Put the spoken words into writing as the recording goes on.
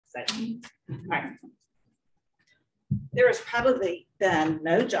So, all right. There has probably been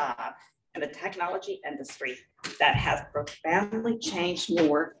no job in the technology industry that has profoundly changed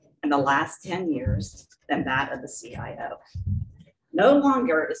more in the last 10 years than that of the CIO. No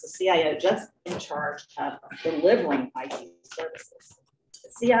longer is the CIO just in charge of delivering IT services.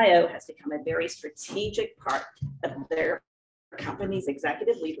 The CIO has become a very strategic part of their company's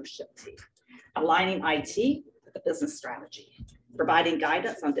executive leadership team, aligning IT with the business strategy, providing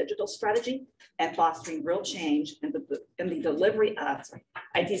guidance on digital strategy, and fostering real change in the delivery of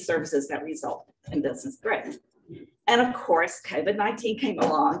IT services that result in business growth. And of course, COVID-19 came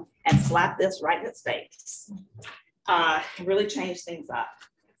along and slapped this right in its face. Really changed things up.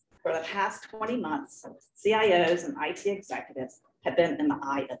 For the past 20 months, CIOs and IT executives have been in the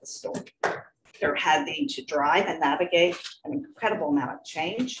eye of the storm. They're having to drive and navigate an incredible amount of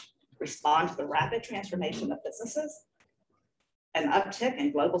change, respond to the rapid transformation of businesses, an uptick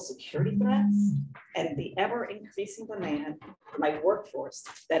in global security threats, and the ever-increasing demand from a workforce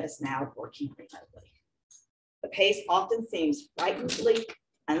that is now working remotely. The pace often seems frighteningly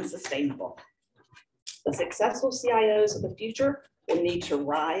unsustainable. The successful CIOs of the future will need to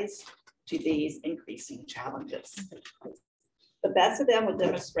rise to these increasing challenges. The best of them will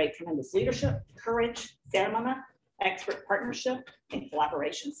demonstrate tremendous leadership, courage, stamina, expert partnership, and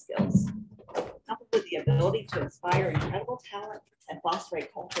collaboration skills, coupled with the ability to inspire incredible talent and foster a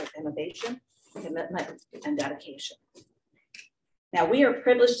culture of innovation, commitment, and dedication. Now, we are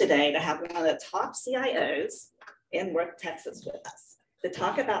privileged today to have one of the top CIOs in North Texas with us to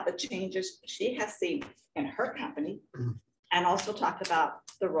talk about the changes she has seen in her company and also talk about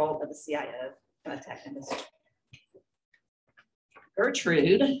the role of the CIO in the tech industry.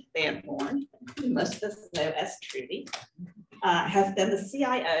 Trude Van Horn, who most of us know as Trude, has been the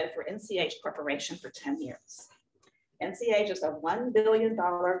CIO for NCH Corporation for 10 years. NCH is a $1 billion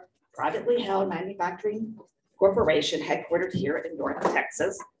privately held manufacturing corporation headquartered here in North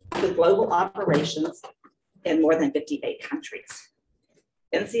Texas with global operations in more than 58 countries.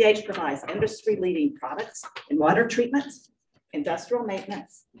 NCH provides industry-leading products in water treatment, industrial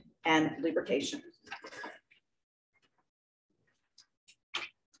maintenance, and lubrication.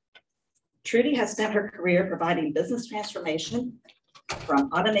 Trude has spent her career providing business transformation from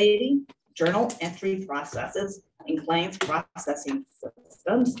automating journal entry processes and claims processing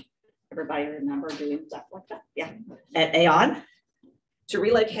systems. Everybody remember doing stuff like that? Yeah. At Aon, to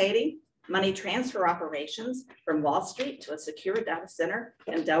relocating money transfer operations from Wall Street to a secure data center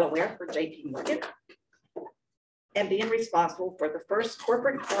in Delaware for JP Morgan, and being responsible for the first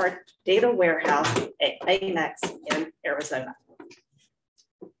corporate card data warehouse at Amex in Arizona.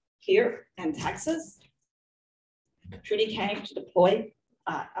 Here in Texas, Trude came to deploy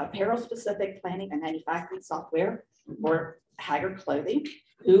apparel-specific planning and manufacturing software for Hager Clothing,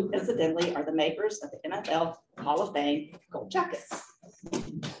 who incidentally are the makers of the NFL Hall of Fame gold jackets.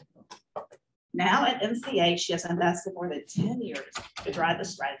 Now at NCA, she has invested more than 10 years to drive the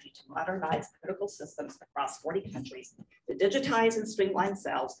strategy to modernize critical systems across 40 countries, to digitize and streamline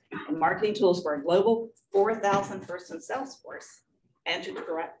sales and marketing tools for a global 4,000-person sales force, and to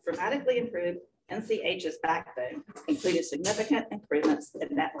dramatically improve NCH's backbone, including significant improvements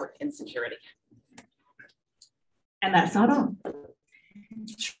in network and security. And that's not all.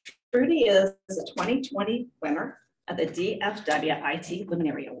 Trude is a 2020 winner of the DFW IT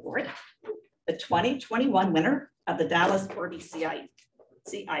Luminary Award, the 2021 winner of the Dallas Corby CIO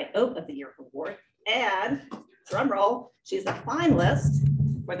of the Year Award, and drum roll, she's a finalist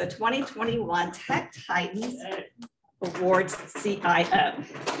for the 2021 Tech Titans Awards CIO.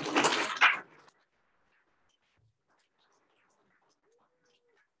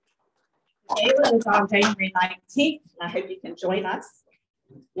 Gala is on January 19th, and I hope you can join us.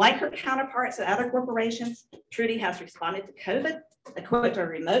 Like her counterparts at other corporations, Trude has responded to COVID, equipped a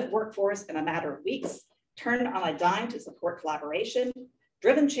remote workforce in a matter of weeks, turned on a dime to support collaboration,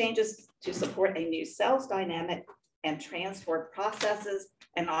 driven changes to support a new sales dynamic, and transformed processes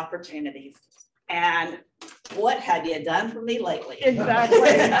and opportunities. And what have you done for me lately? Exactly.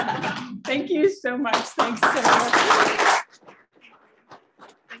 Thank you so much. Thanks so much.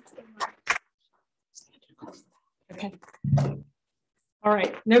 Okay. All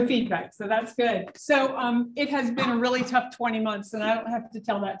right, no feedback, so that's good. So it has been a really tough 20 months, and I don't have to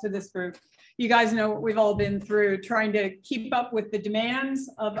tell that to this group. You guys know what we've all been through, trying to keep up with the demands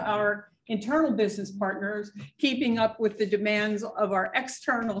of our internal business partners, keeping up with the demands of our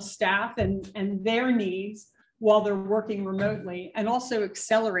external staff and their needs while they're working remotely, and also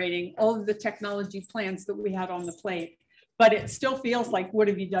accelerating all of the technology plans that we had on the plate. But it still feels like, what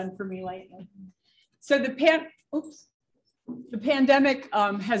have you done for me lately? So the The pandemic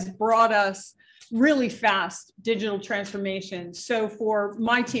has brought us really fast digital transformation. So for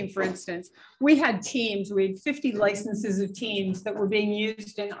my team, for instance, we had 50 licenses of Teams that were being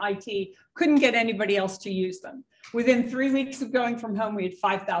used in IT, couldn't get anybody else to use them. Within 3 weeks of going from home, we had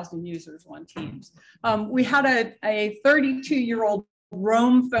 5,000 users on Teams. We had a 32-year-old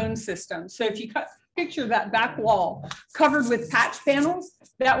Roam phone system. So if you picture that back wall covered with patch panels,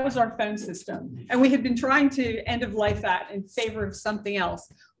 that was our phone system. And we had been trying to end of life that in favor of something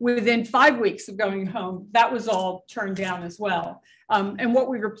else. Within 5 weeks of going home, that was all turned down as well. And what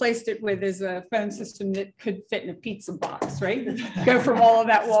we replaced it with is a phone system that could fit in a pizza box, right? Go from all of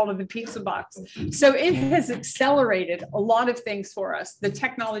that wall to the pizza box. So it has accelerated a lot of things for us. The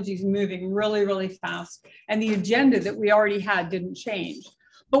technology is moving really, really fast. And the agenda that we already had didn't change.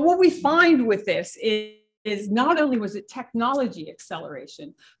 But what we find with this is not only was it technology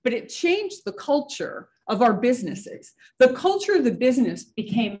acceleration, but it changed the culture of our businesses. The culture of the business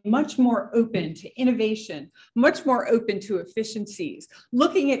became much more open to innovation, much more open to efficiencies,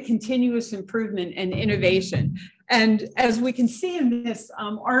 looking at continuous improvement and innovation. And as we can see in this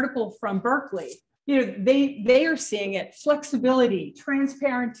article from Berkeley, they are seeing it: flexibility,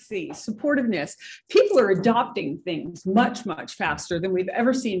 transparency, supportiveness. People are adopting things much, much faster than we've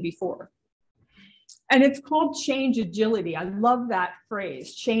ever seen before. And it's called change agility. I love that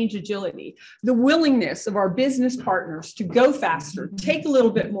phrase, change agility. The willingness of our business partners to go faster, take a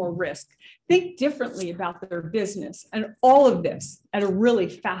little bit more risk, think differently about their business, and all of this at a really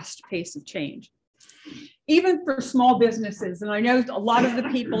fast pace of change. Even for small businesses, and I know a lot of the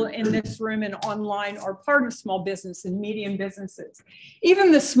people in this room and online are part of small business and medium businesses.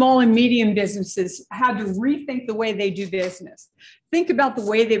 Even the small and medium businesses had to rethink the way they do business. Think about the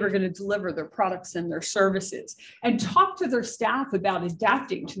way they were going to deliver their products and their services, and talk to their staff about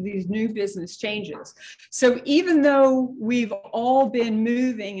adapting to these new business changes. So even though we've all been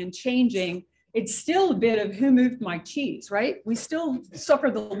moving and changing, it's still a bit of who moved my cheese, right? We still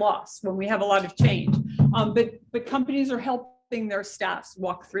suffer the loss when we have a lot of change, but companies are helping their staffs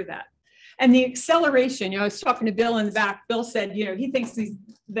walk through that. And the acceleration, I was talking to Bill in the back. Bill said, he thinks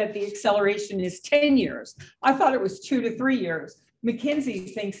that the acceleration is 10 years. I thought it was 2 to 3 years.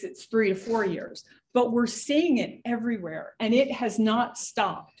 McKinsey thinks it's 3 to 4 years, but we're seeing it everywhere, and it has not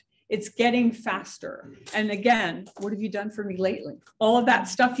stopped. It's getting faster. And again, what have you done for me lately? All of that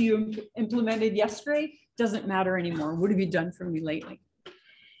stuff you implemented yesterday doesn't matter anymore. What have you done for me lately?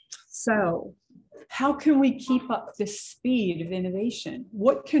 So how can we keep up the speed of innovation?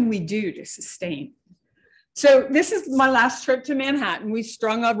 What can we do to sustain? So this is my last trip to Manhattan. We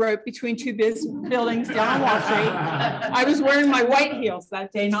strung a rope between two buildings down on Wall Street. I was wearing my white heels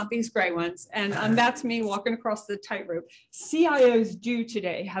that day, not these gray ones. And that's me walking across the tightrope. CIOs do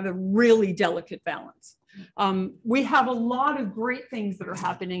today have a really delicate balance. We have a lot of great things that are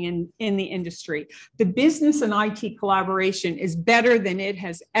happening in the industry. The business and IT collaboration is better than it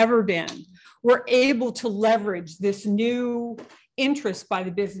has ever been. We're able to leverage this new interest by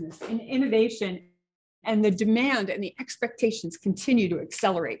the business in innovation, and the demand and the expectations continue to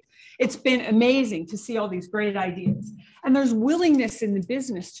accelerate. It's been amazing to see all these great ideas. And there's willingness in the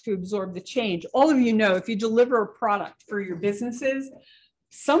business to absorb the change. All of you know, if you deliver a product for your businesses,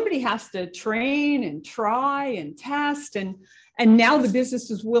 somebody has to train and try and test. And now the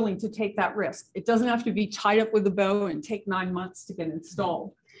business is willing to take that risk. It doesn't have to be tied up with a bow and take 9 months to get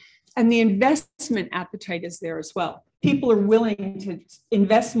installed. And the investment appetite is there as well. People are willing to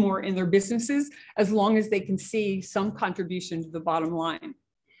invest more in their businesses as long as they can see some contribution to the bottom line.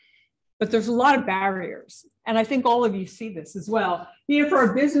 But there's a lot of barriers. And I think all of you see this as well. For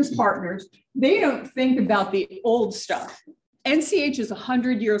our business partners, they don't think about the old stuff. NCH is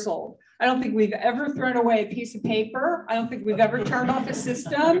 100 years old. I don't think we've ever thrown away a piece of paper. I don't think we've ever turned off a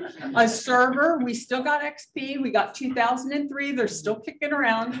system, a server. We still got XP. We got 2003. They're still kicking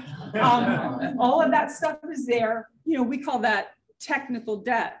around. All of that stuff is there. We call that technical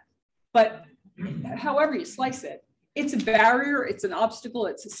debt. But however you slice it, it's a barrier, it's an obstacle,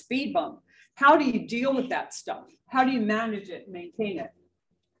 it's a speed bump. How do you deal with that stuff? How do you manage it and maintain it?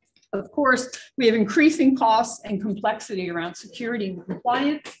 Of course, we have increasing costs and complexity around security and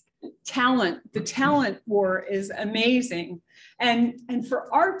compliance. Talent, the talent war is amazing. And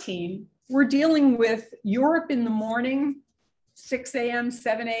for our team, we're dealing with Europe in the morning, 6 a.m.,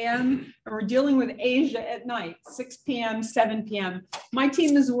 7 a.m., and we're dealing with Asia at night, 6 p.m., 7 p.m. My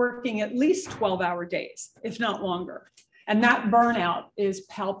team is working at least 12-hour days, if not longer. And that burnout is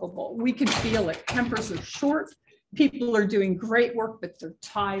palpable. We can feel it. Tempers are short. People are doing great work, but they're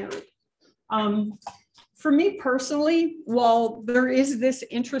tired. For me personally, while there is this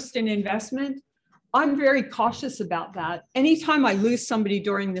interest in investment, I'm very cautious about that. Anytime I lose somebody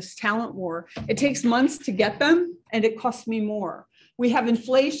during this talent war, it takes months to get them and it costs me more. We have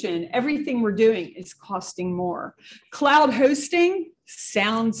inflation. Everything we're doing is costing more. Cloud hosting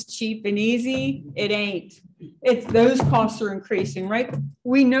sounds cheap and easy. It ain't. Those costs are increasing, right?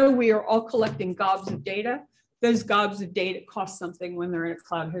 We know we are all collecting gobs of data. Those gobs of data cost something when they're in a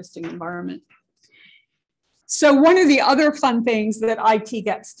cloud hosting environment. So one of the other fun things that IT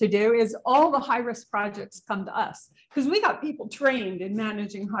gets to do is all the high-risk projects come to us because we got people trained in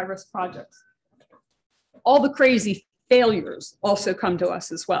managing high-risk projects. All the crazy failures also come to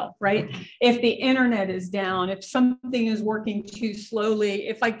us as well, right? If the internet is down, if something is working too slowly,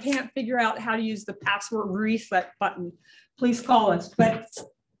 if I can't figure out how to use the password reset button, please call us. But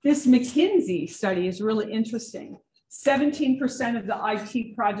this McKinsey study is really interesting. 17% of the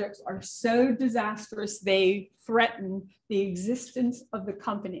IT projects are so disastrous, they threaten the existence of the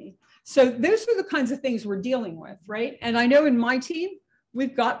company. So those are the kinds of things we're dealing with, right? And I know in my team,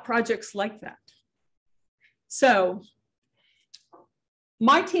 we've got projects like that. So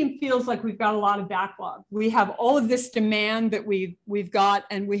my team feels like we've got a lot of backlog. We have all of this demand that we've got,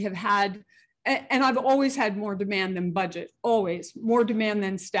 and we have had, and I've always had more demand than budget, always more demand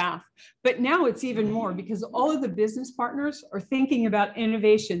than staff. But now it's even more because all of the business partners are thinking about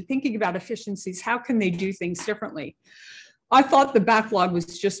innovation, thinking about efficiencies. How can they do things differently? I thought the backlog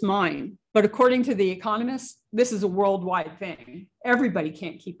was just mine, but according to The Economist, this is a worldwide thing. Everybody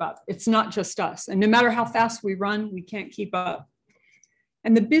can't keep up. It's not just us. And no matter how fast we run, we can't keep up.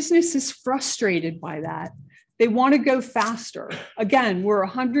 And the business is frustrated by that. They want to go faster. Again, we're a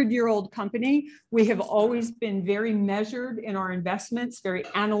 100-year-old company. We have always been very measured in our investments, very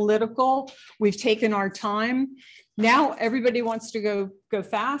analytical. We've taken our time. Now everybody wants to go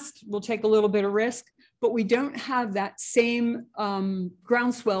fast. We'll take a little bit of risk, but we don't have that same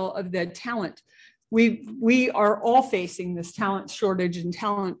groundswell of the talent. We are all facing this talent shortage and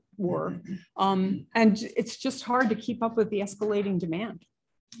talent war. And it's just hard to keep up with the escalating demand.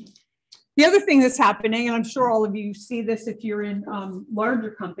 The other thing that's happening, and I'm sure all of you see this if you're in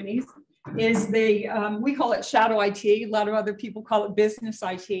larger companies, is we call it shadow IT. A lot of other people call it business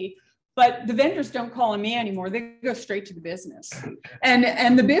IT, but the vendors don't call on me anymore. They go straight to the business.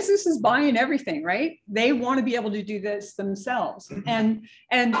 And the business is buying everything, right? They want to be able to do this themselves. And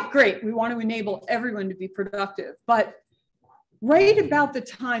great, we want to enable everyone to be productive. But right about the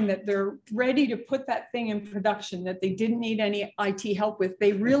time that they're ready to put that thing in production that they didn't need any IT help with,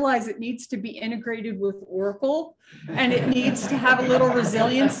 they realize it needs to be integrated with Oracle and it needs to have a little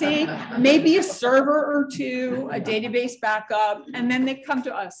resiliency, maybe a server or two, a database backup, and then they come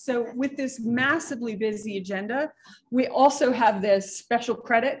to us. So with this massively busy agenda, we also have this special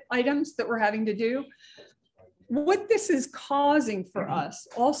credit items that we're having to do. What this is causing for us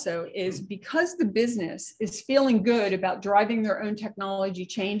also is because the business is feeling good about driving their own technology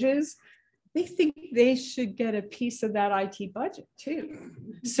changes, they think they should get a piece of that IT budget too.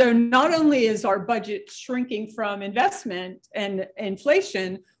 So not only is our budget shrinking from investment and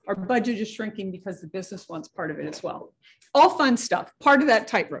inflation, our budget is shrinking because the business wants part of it as well. All fun stuff, part of that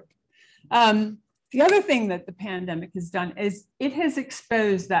tightrope. The other thing that the pandemic has done is it has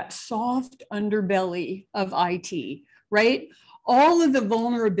exposed that soft underbelly of IT, right? All of the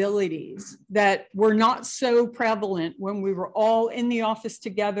vulnerabilities that were not so prevalent when we were all in the office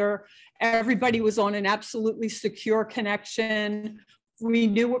together. Everybody was on an absolutely secure connection. We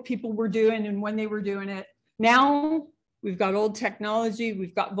knew what people were doing and when they were doing it. Now we've got old technology,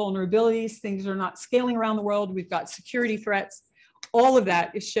 we've got vulnerabilities, things are not scaling around the world, we've got security threats. All of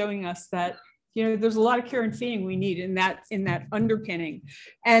that is showing us that there's a lot of care and feeding we need in that underpinning.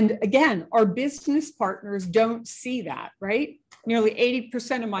 And again, our business partners don't see that, right? Nearly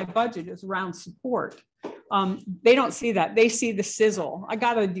 80% of my budget is around support. They don't see that. They see the sizzle. I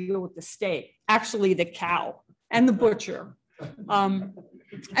got to deal with the steak, actually the cow and the butcher.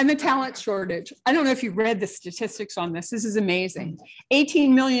 And the talent shortage. I don't know if you've read the statistics on this. This is amazing.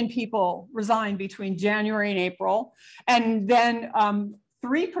 18 million people resigned between January and April. And then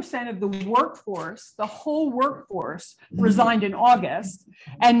 3% of the workforce, the whole workforce, resigned in August.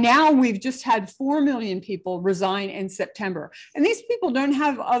 And now we've just had 4 million people resign in September. And these people don't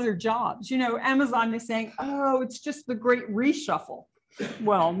have other jobs. Amazon is saying, oh, it's just the great reshuffle.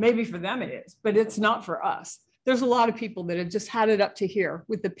 Well, maybe for them it is, but it's not for us. There's a lot of people that have just had it up to here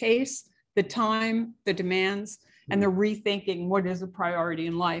with the pace, the time, the demands, and they're rethinking what is a priority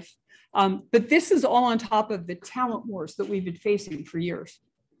in life. But this is all on top of the talent wars that we've been facing for years.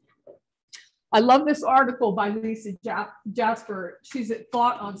 I love this article by Lisa Jasper. She's at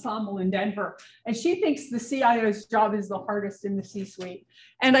Thought Ensemble in Denver, and she thinks the CIO's job is the hardest in the C-suite.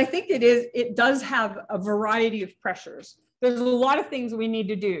 And I think it is. It does have a variety of pressures. There's a lot of things we need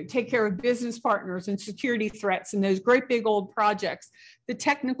to do. Take care of business partners and security threats and those great big old projects, the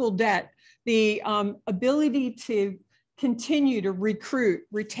technical debt, the ability to continue to recruit,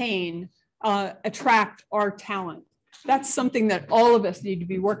 retain, attract our talent. That's something that all of us need to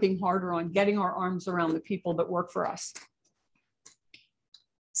be working harder on, getting our arms around the people that work for us.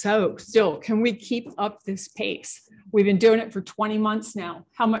 So still, can we keep up this pace? We've been doing it for 20 months now.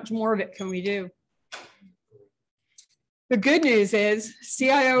 How much more of it can we do? The good news is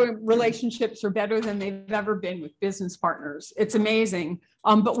CIO relationships are better than they've ever been with business partners. It's amazing.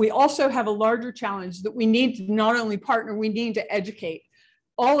 But we also have a larger challenge that we need to not only partner, we need to educate.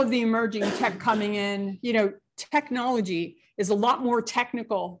 All of the emerging tech coming in, you know, technology is a lot more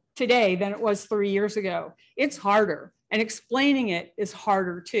technical today than it was 3 years ago. It's harder, and explaining it is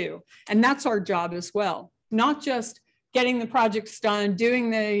harder too. And that's our job as well, not just getting the projects done,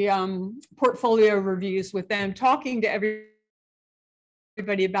 doing the portfolio reviews with them, talking to everybody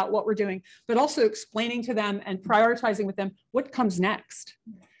about what we're doing, but also explaining to them and prioritizing with them what comes next.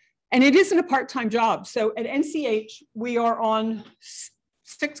 And it isn't a part-time job. So at NCH, we are on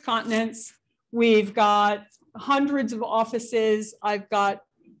 6 continents. We've got hundreds of offices. I've got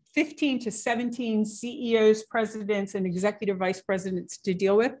 15 to 17 CEOs, presidents, and executive vice presidents to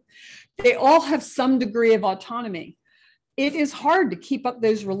deal with. They all have some degree of autonomy. It is hard to keep up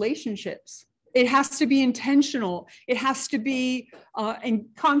those relationships. It has to be intentional. It has to be in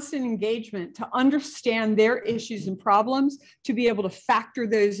constant engagement to understand their issues and problems, to be able to factor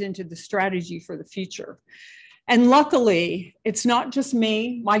those into the strategy for the future. And luckily, it's not just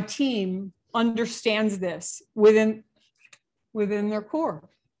me. My team understands this within their core.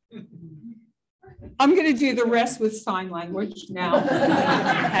 I'm going to do the rest with sign language now.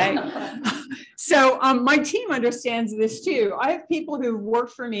 Okay. So my team understands this too. I have people who've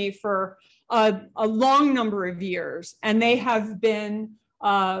worked for me for a long number of years, and they have been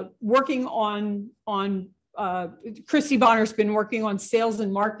working on Christy Bonner's been working on sales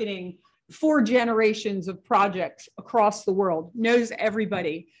and marketing 4 generations of projects across the world, knows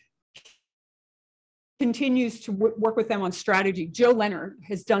everybody, continues to work with them on strategy. Joe Leonard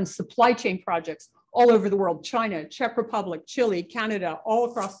has done supply chain projects all over the world, China, Czech Republic, Chile, Canada,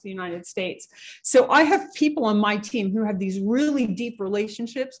 all across the United States. So I have people on my team who have these really deep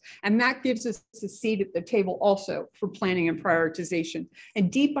relationships, and that gives us a seat at the table also for planning and prioritization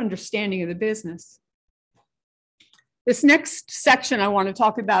and deep understanding of the business. This next section I want to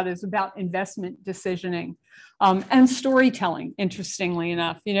talk about is about investment decisioning and storytelling, interestingly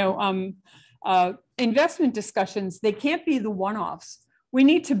enough. You know, investment discussions, they can't be the one-offs. We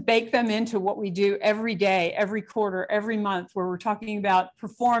need to bake them into what we do every day, every quarter, every month, where we're talking about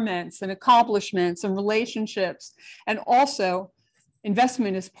performance and accomplishments and relationships. And also,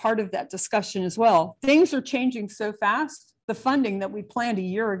 investment is part of that discussion as well. Things are changing so fast. The funding that we planned a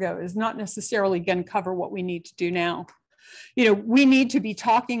year ago is not necessarily going to cover what we need to do now. You know, we need to be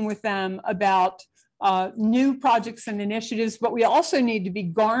talking with them about new projects and initiatives, but we also need to be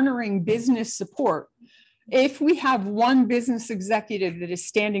garnering business support. If we have one business executive that is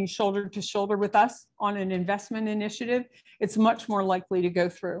standing shoulder to shoulder with us on an investment initiative, it's much more likely to go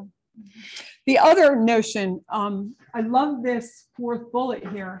through. The other notion, I love this 4th bullet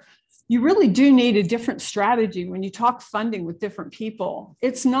here. You really do need a different strategy when you talk funding with different people.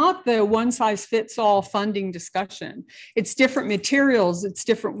 It's not the one-size-fits-all funding discussion. It's different materials, it's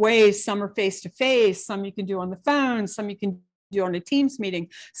different ways. Some are face-to-face, some you can do on the phone, some you can do on a Teams meeting.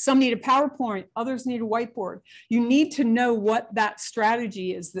 Some need a PowerPoint, others need a whiteboard. You need to know what that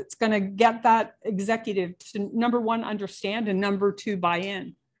strategy is that's going to get that executive to, number 1, understand, and number 2, buy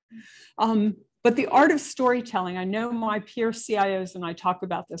in. But the art of storytelling, I know my peer CIOs and I talk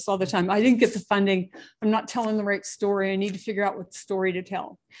about this all the time. I didn't get the funding. I'm not telling the right story. I need to figure out what story to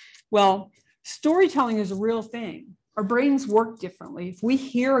tell. Well, storytelling is a real thing. Our brains work differently. If we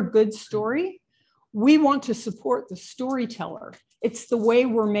hear a good story, we want to support the storyteller. It's the way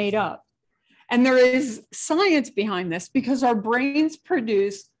we're made up. And there is science behind this because our brains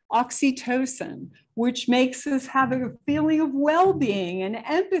produce oxytocin, which makes us have a feeling of well-being and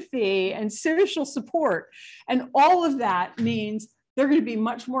empathy and social support. And all of that means they're going to be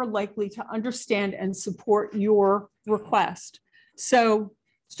much more likely to understand and support your request. So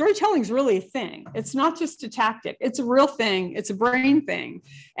storytelling is really a thing. It's not just a tactic. It's a real thing. It's a brain thing.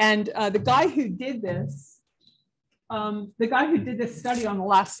 And the guy who did this study on the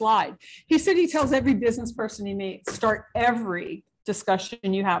last slide, he said he tells every business person he meets, start every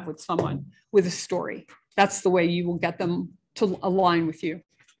discussion you have with someone with a story. That's the way you will get them to align with you.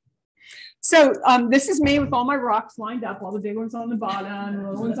 So this is me with all my rocks lined up, all the big ones on the bottom, the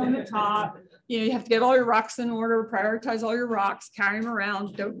little ones on the top. You know, you have to get all your rocks in order, prioritize all your rocks, carry them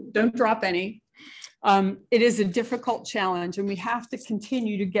around, don't drop any. It is a difficult challenge, and we have to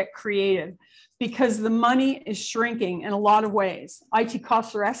continue to get creative because the money is shrinking in a lot of ways. IT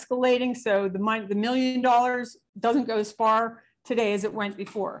costs are escalating, so the $1 million doesn't go as far today as it went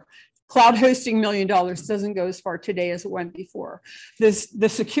before. Cloud hosting $1 million doesn't go as far today as it went before. The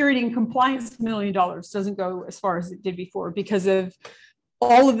security and compliance $1 million doesn't go as far as it did before because of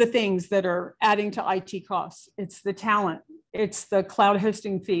all of the things that are adding to IT costs. It's the talent, it's the cloud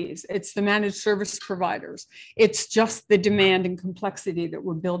hosting fees, it's the managed service providers. It's just the demand and complexity that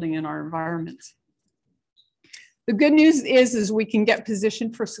we're building in our environments. The good news is we can get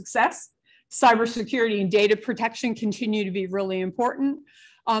positioned for success. Cybersecurity and data protection continue to be really important.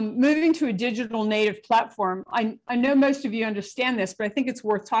 Moving to a digital native platform, I know most of you understand this, but I think it's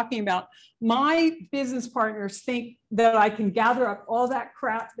worth talking about. My business partners think that I can gather up all that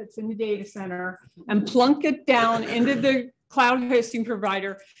crap that's in the data center and plunk it down into the cloud hosting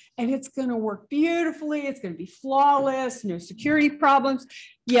provider, and it's going to work beautifully. It's going to be flawless, no security problems.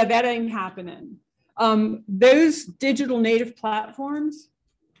 Yeah, that ain't happening. Those digital native platforms,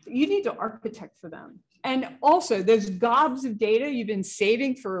 you need to architect for them. And also those gobs of data you've been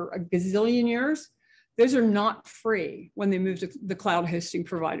saving for a gazillion years, those are not free when they move to the cloud hosting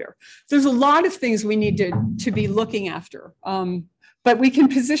provider. There's a lot of things we need to be looking after, but we can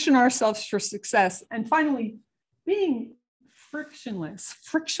position ourselves for success. And finally, being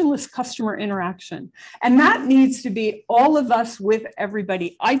frictionless customer interaction. And that needs to be all of us with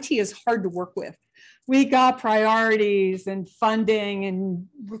everybody. IT is hard to work with. We got priorities and funding and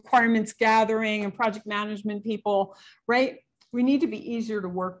requirements gathering and project management people, right? We need to be easier to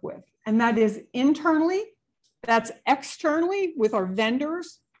work with. And that is internally, that's externally with our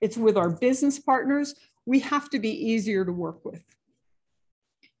vendors, it's with our business partners. We have to be easier to work with.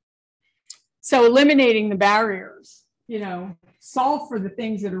 So eliminating the barriers, you know, solve for the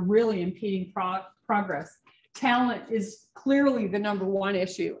things that are really impeding progress. Talent is clearly the #1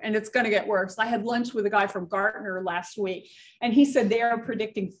 issue, and it's going to get worse. I had lunch with a guy from Gartner last week, and he said they are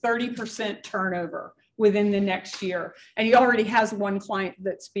predicting 30% turnover within the next year. And he already has one client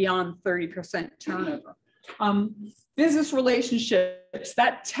that's beyond 30% turnover. Business relationships,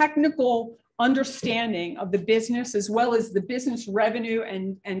 that technical understanding of the business, as well as the business revenue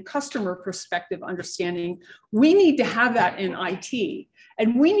and customer perspective understanding, we need to have that in IT.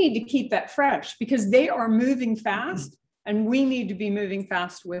 And we need to keep that fresh because they are moving fast and we need to be moving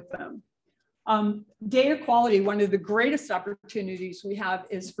fast with them. Data quality, one of the greatest opportunities we have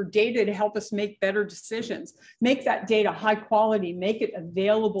is for data to help us make better decisions, make that data high quality, make it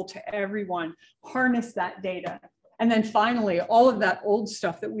available to everyone, harness that data. And then finally, all of that old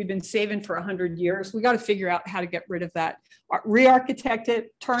stuff that we've been saving for 100 years, we got to figure out how to get rid of that, re-architect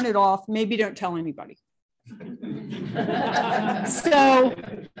it, turn it off, maybe don't tell anybody. So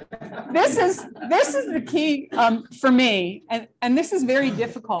this is the key for me, and this is very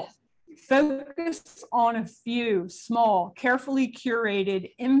difficult. Focus on a few small, carefully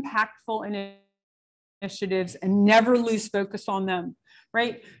curated, impactful initiatives and never lose focus on them,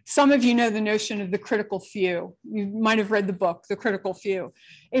 right? Some of you know the notion of the critical few. You might have read the book, The Critical Few.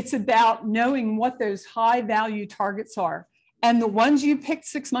 It's about knowing what those high value targets are. And the ones you picked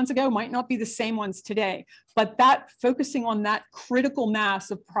 6 months ago might not be the same ones today, but that focusing on that critical mass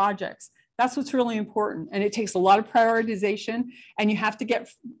of projects, that's what's really important. And it takes a lot of prioritization, and you have to get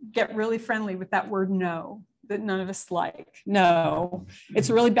really friendly with that word no, that none of us like. No, it's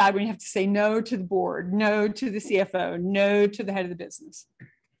really bad when you have to say no to the board, no to the CFO, no to the head of the business.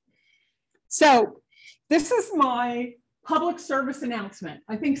 So this is my public service announcement.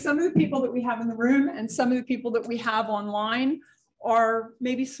 I think some of the people that we have in the room and some of the people that we have online are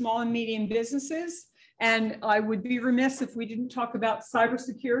maybe small and medium businesses. And I would be remiss if we didn't talk about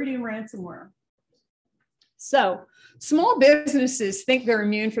cybersecurity and ransomware. So small businesses think they're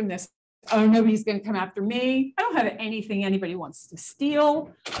immune from this. Oh, nobody's going to come after me. I don't have anything anybody wants to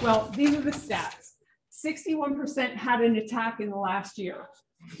steal. Well, these are the stats. 61% had an attack in the last year.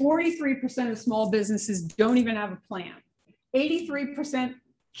 43% of small businesses don't even have a plan. 83%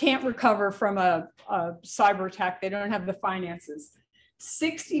 can't recover from a cyber attack. They don't have the finances.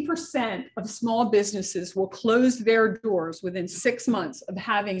 60% of small businesses will close their doors within 6 months of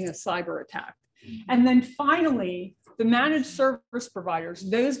having a cyber attack. And then finally, the managed service providers,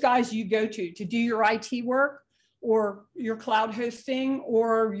 those guys you go to do your IT work or your cloud hosting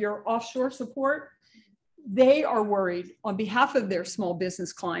or your offshore support, they are worried on behalf of their small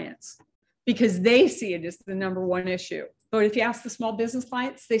business clients because they see it as the number one issue. But if you ask the small business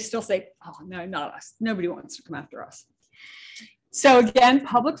clients, they still say, oh, no, not us. Nobody wants to come after us. So again,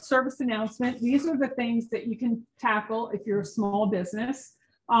 public service announcement. These are the things that you can tackle if you're a small business.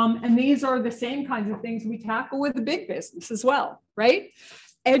 And these are the same kinds of things we tackle with the big business as well, right?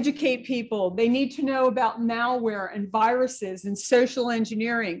 Educate people. They need to know about malware and viruses and social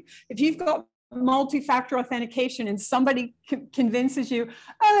engineering. If you've got multi-factor authentication and somebody convinces you,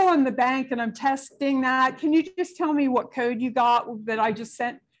 oh, I'm the bank and I'm testing that, can you just tell me what code you got that I just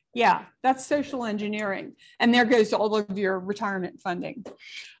sent? Yeah, that's social engineering. And there goes all of your retirement funding.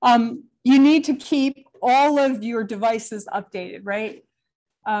 You need to keep all of your devices updated, right?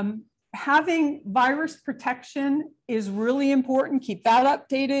 Having virus protection is really important. Keep that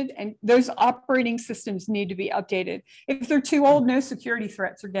updated, and those operating systems need to be updated. If they're too old, no security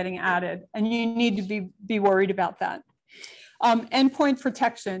threats are getting added, and you need to be worried about that. Endpoint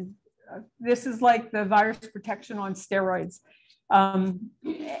protection. This is like the virus protection on steroids.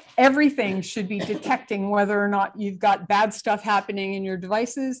 Everything should be detecting whether or not you've got bad stuff happening in your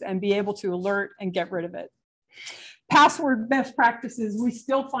devices and be able to alert and get rid of it. Password best practices. We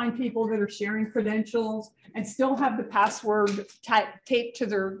still find people that are sharing credentials and still have the password taped to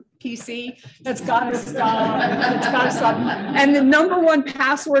their PC. That's got to stop. That's got to stop. And the number one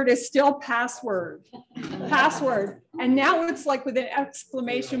password is still password. Password. And now it's like with an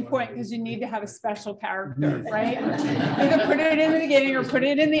exclamation point because you need to have a special character, right? Either put it in the beginning or put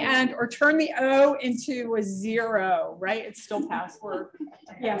it in the end or turn the O into a 0, right? It's still password.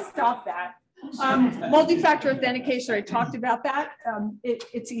 Yeah, stop that. Multi-factor authentication, I talked about that.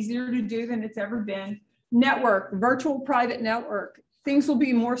 It's easier to do than it's ever been. Network, virtual private network. Things will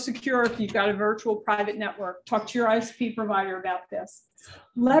be more secure if you've got a virtual private network. Talk to your ISP provider about this.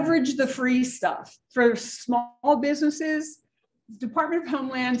 Leverage the free stuff. For small businesses, Department of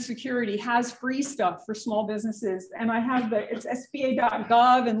Homeland Security has free stuff for small businesses. And I have it's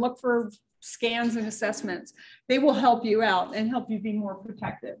sba.gov, and look for scans and assessments. They will help you out and help you be more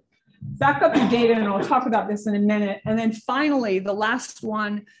protected. Back up your data, and I'll talk about this in a minute. And then finally, the last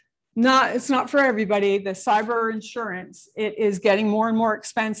one, it's not for everybody, the cyber insurance. It is getting more and more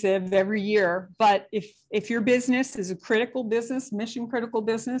expensive every year. But if your business is a critical business, mission critical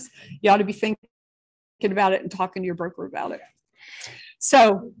business, you ought to be thinking about it and talking to your broker about it.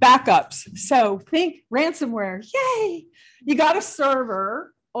 So backups. So think ransomware. Yay! You got a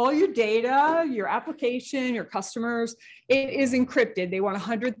server. All your data, your application, your customers, it is encrypted. They want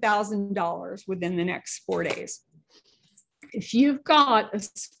 $100,000 within the next 4 days. If you've got a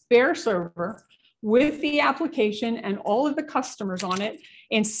spare server with the application and all of the customers on it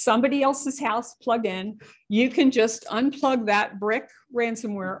in somebody else's house plugged in, you can just unplug that brick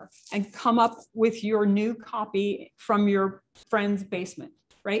ransomware and come up with your new copy from your friend's basement,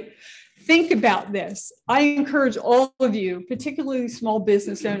 right? Think about this. I encourage all of you, particularly small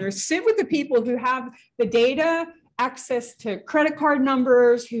business owners, sit with the people who have the data, access to credit card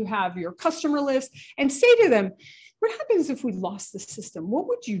numbers, who have your customer list, and say to them, what happens if we lost the system? What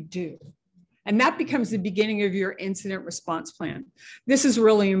would you do? And that becomes the beginning of your incident response plan. This is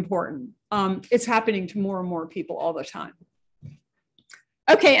really important. It's happening to more and more people all the time.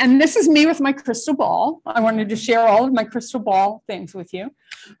 Okay, and this is me with my crystal ball. I wanted to share all of my crystal ball things with you.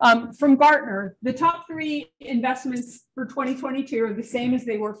 From Gartner, the top 3 investments for 2022 are the same as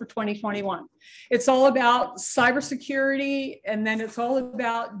they were for 2021. It's all about cybersecurity, and then it's all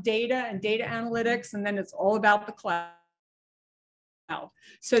about data and data analytics, and then it's all about the cloud.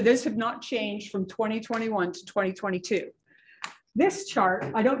 So those have not changed from 2021 to 2022. This chart,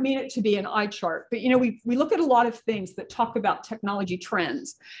 I don't mean it to be an eye chart, but we look at a lot of things that talk about technology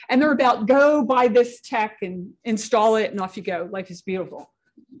trends, and they're about go buy this tech and install it and off you go. Life is beautiful.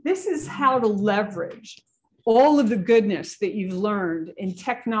 This is how to leverage all of the goodness that you've learned in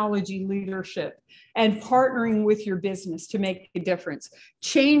technology leadership and partnering with your business to make a difference,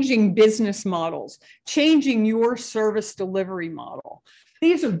 changing business models, changing your service delivery model.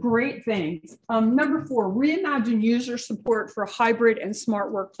 These are great things. Number 4, reimagine user support for a hybrid and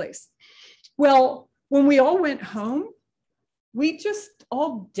smart workplace. Well, when we all went home, we just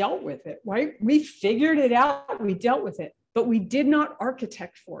all dealt with it, right? We figured it out, we dealt with it, but we did not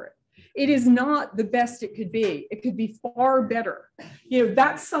architect for it. It is not the best it could be. It could be far better.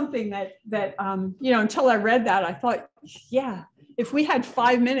 That's something that until I read that, I thought, yeah, if we had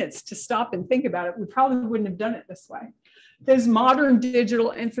 5 minutes to stop and think about it, we probably wouldn't have done it this way. There's modern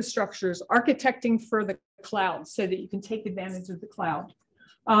digital infrastructures, architecting for the cloud so that you can take advantage of the cloud.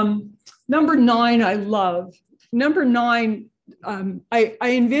 Number 9, I love. Number 9, I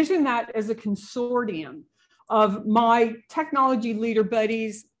envision that as a consortium of my technology leader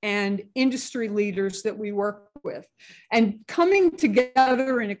buddies and industry leaders that we work with, and coming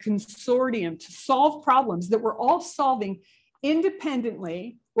together in a consortium to solve problems that we're all solving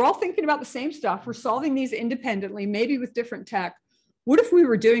independently. We're all thinking about the same stuff. We're solving these independently, maybe with different tech. What if we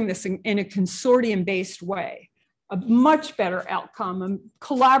were doing this in a consortium-based way? A much better outcome, a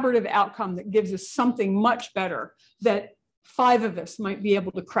collaborative outcome that gives us something much better that 5 of us might be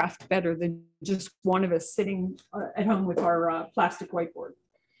able to craft better than just one of us sitting at home with our plastic whiteboard.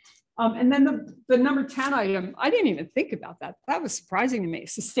 And then the number 10 item, I didn't even think about that. That was surprising to me.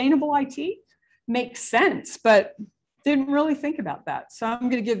 Sustainable IT makes sense, but didn't really think about that. So I'm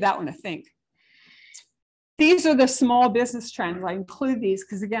going to give that one a think. These are the small business trends. I include these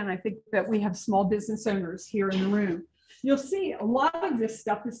because, again, I think that we have small business owners here in the room. You'll see a lot of this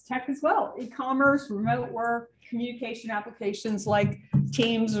stuff is tech as well. E-commerce, remote work, communication applications like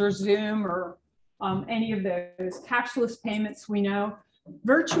Teams or Zoom or any of those. Cashless payments, we know.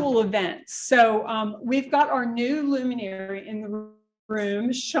 Virtual events. So we've got our new luminary in the room,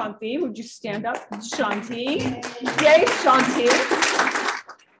 Shanti. Would you stand up, Shanti? Yay, Shanti.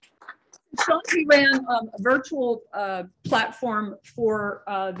 Shanti ran a virtual platform for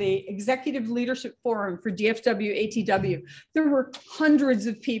the Executive Leadership Forum for DFW ATW. There were hundreds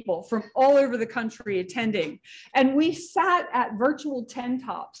of people from all over the country attending. And we sat at virtual tent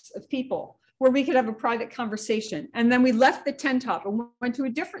tops of people where we could have a private conversation. And then we left the tent top and went to a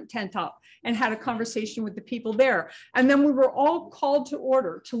different tent top and had a conversation with the people there. And then we were all called to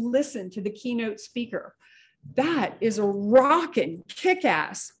order to listen to the keynote speaker. That is a rockin'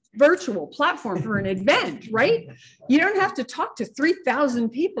 kick-ass virtual platform for an event, right? You don't have to talk to 3,000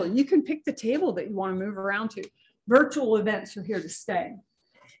 people. You can pick the table that you want to move around to. Virtual events are here to stay.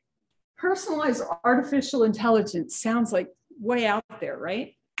 Personalized artificial intelligence sounds like way out there,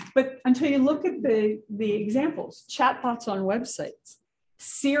 right? But until you look at the examples, chatbots on websites,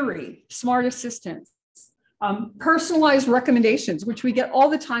 Siri, smart assistants, personalized recommendations, which we get all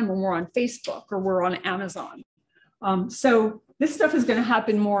the time when we're on Facebook or we're on Amazon. So this stuff is going to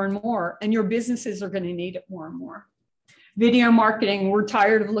happen more and more, and your businesses are going to need it more and more. Video marketing, we're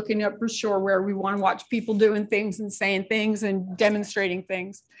tired of looking at brochure where we want to watch people doing things and saying things and demonstrating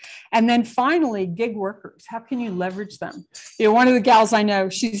things. And then finally, gig workers. How can you leverage them? You know, one of the gals I know,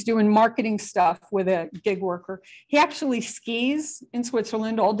 she's doing marketing stuff with a gig worker. He actually skis in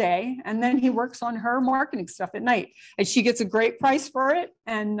Switzerland all day, and then he works on her marketing stuff at night. And she gets a great price for it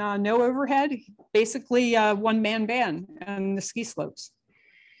and no overhead, basically one-man band on the ski slopes.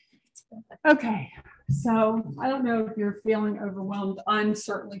 Okay. So I don't know if you're feeling overwhelmed. I'm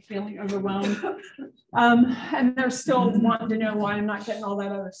certainly feeling overwhelmed. And they're still wanting to know why I'm not getting all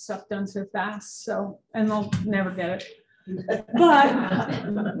that other stuff done so fast. So, and they'll never get it.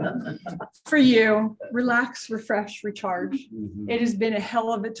 But for you, relax, refresh, recharge. It has been a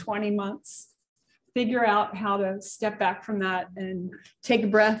hell of a 20 months. Figure out how to step back from that and take a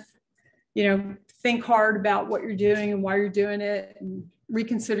breath, you know, think hard about what you're doing and why you're doing it, and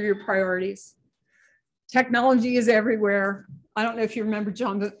reconsider your priorities. Technology is everywhere. I don't know if you remember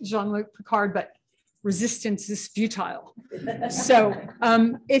Jean-Luc Picard, but resistance is futile. So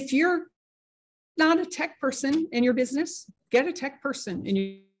if you're not a tech person in your business, get a tech person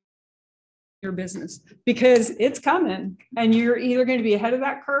in your business, because it's coming and you're either going to be ahead of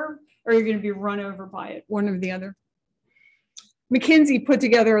that curve or you're going to be run over by it, one or the other. McKinsey put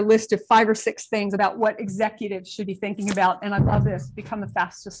together a list of 5 or 6 things about what executives should be thinking about. And I love this, become the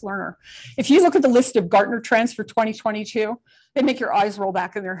fastest learner. If you look at the list of Gartner trends for 2022, they make your eyes roll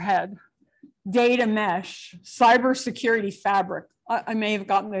back in their head. Data mesh, cybersecurity fabric. I may have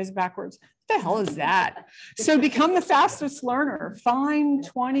gotten those backwards. What the hell is that? So become the fastest learner. Find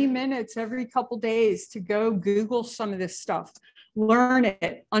 20 minutes every couple days to go Google some of this stuff. Learn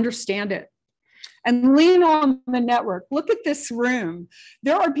it, understand it. And lean on the network. Look at this room.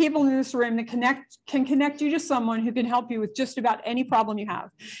 There are people in this room that can connect you to someone who can help you with just about any problem you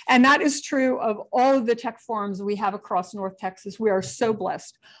have. And that is true of all of the tech forums we have across North Texas. We are so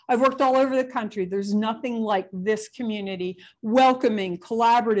blessed. I've worked all over the country. There's nothing like this community, welcoming,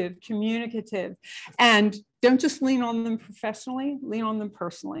 collaborative, communicative. And don't just lean on them professionally, lean on them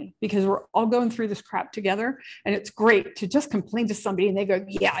personally, because we're all going through this crap together. And it's great to just complain to somebody and they go,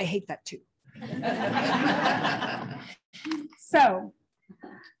 yeah, I hate that too. So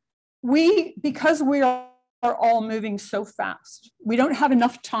because we are all moving so fast, we don't have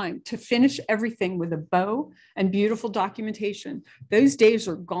enough time to finish everything with a bow and beautiful documentation. Those days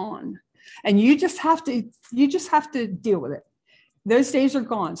are gone, and you just have to deal with it. Those days are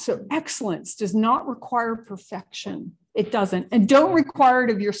gone. So excellence does not require perfection. It doesn't. And don't require it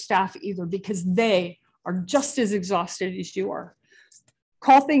of your staff either, because they are just as exhausted as you are.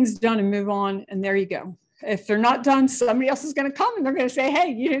 Call things done and move on, and there you go. If they're not done, somebody else is going to come and they're going to say,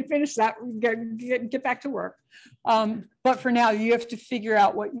 hey, you didn't finish that, get back to work. But for now, you have to figure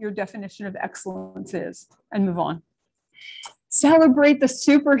out what your definition of excellence is and move on. Celebrate the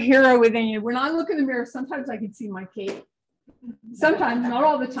superhero within you. When I look in the mirror, sometimes I can see my Kate. Sometimes, not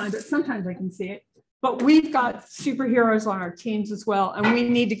all the time, but sometimes I can see it. But we've got superheroes on our teams as well, and we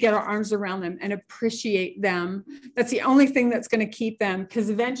need to get our arms around them and appreciate them. That's the only thing that's going to keep them, because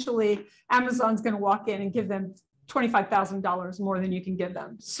eventually Amazon's going to walk in and give them $25,000 more than you can give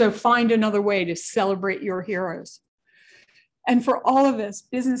them. So find another way to celebrate your heroes. And for all of us,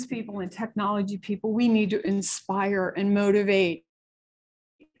 business people and technology people, we need to inspire and motivate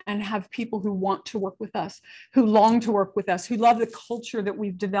and have people who want to work with us, who long to work with us, who love the culture that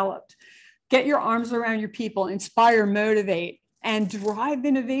we've developed. Get your arms around your people, inspire, motivate, and drive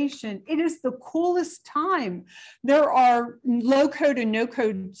innovation. It is the coolest time. There are low-code and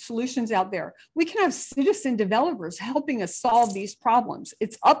no-code solutions out there. We can have citizen developers helping us solve these problems.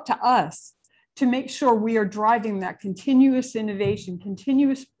 It's up to us to make sure we are driving that continuous innovation,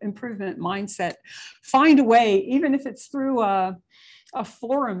 continuous improvement mindset. Find a way, even if it's through a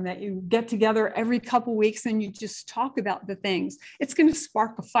forum that you get together every couple of weeks and you just talk about the things. It's going to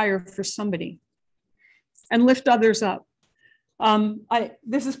spark a fire for somebody and lift others up.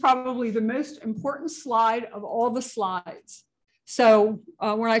 This is probably the most important slide of all the slides. So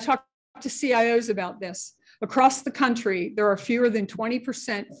when I talk to CIOs about this, across the country, there are fewer than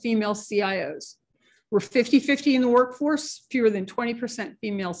 20% female CIOs. We're 50-50 in the workforce, fewer than 20%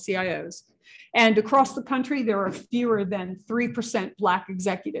 female CIOs. And across the country, there are fewer than 3% Black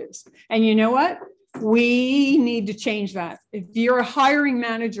executives. And you know what? We need to change that. If you're a hiring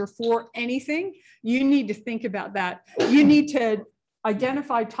manager for anything, you need to think about that. You need to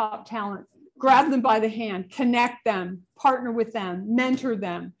identify top talent, grab them by the hand, connect them, partner with them, mentor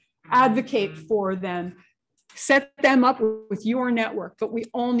them, advocate for them, set them up with your network, but we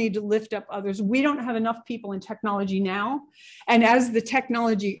all need to lift up others. We don't have enough people in technology now. And as the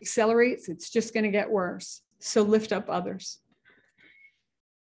technology accelerates, it's just going to get worse. So lift up others.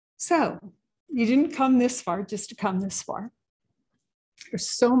 So you didn't come this far just to come this far. There's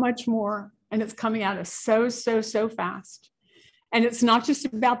so much more, and it's coming at us so fast. And it's not just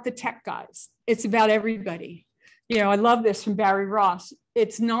about the tech guys. It's about everybody. You know, I love this from Barry Ross.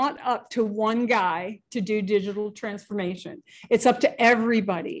 It's not up to one guy to do digital transformation. It's up to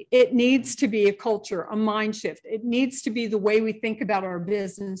everybody. It needs to be a culture, a mind shift. It needs to be the way we think about our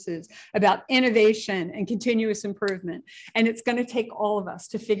businesses, about innovation and continuous improvement. And it's going to take all of us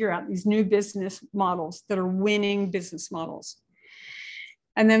to figure out these new business models that are winning business models.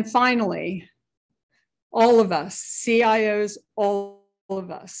 And then finally, all of us, CIOs, all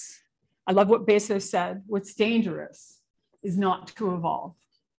of us. I love what Bezos said. What's dangerous is not to evolve.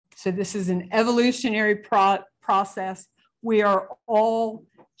 So this is an evolutionary process. We are all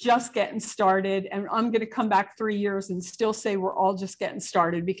just getting started. And I'm going to come back 3 years and still say we're all just getting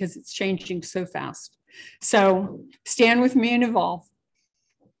started because it's changing so fast. So stand with me and evolve.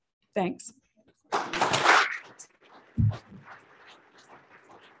 Thanks. Am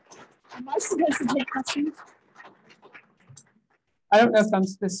I supposed to take questions? I don't know if I'm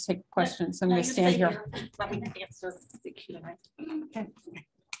supposed to take questions. I'm going to stand here. Let me answer the Q&A. Okay.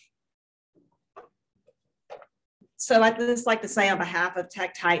 So I'd just like to say on behalf of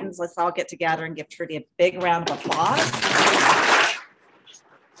Tech Titans, let's all get together and give Trude a big round of applause.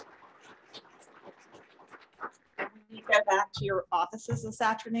 And when you go back to your offices this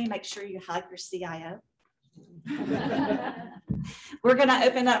afternoon, make sure you hug your CIO. We're going to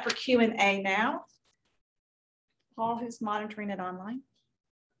open up for Q&A now. Paul, who's monitoring it online?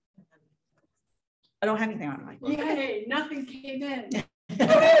 I don't have anything online. Yay, nothing came in.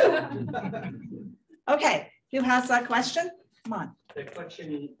 Okay, who has that question? Come on. The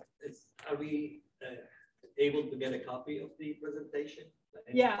question is, are we able to get a copy of the presentation?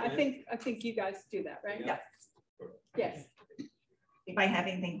 Yeah, I think you guys do that, right? Yeah. Yes. Anybody have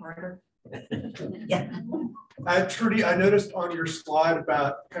anything harder? Yeah. Trude, I noticed on your slide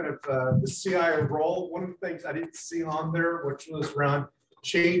about kind of the CIO role. One of the things I didn't see on there, which was around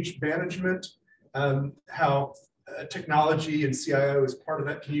change management, how technology and CIO is part of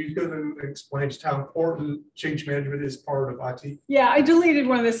that. Can you go through and explain just how important change management is part of IT? Yeah, I deleted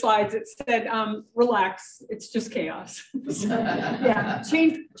one of the slides. It said, relax, it's just chaos. So, yeah,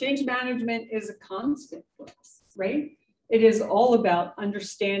 change management is a constant for us, right? It is all about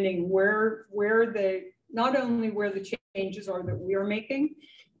understanding not only where the changes are that we are making,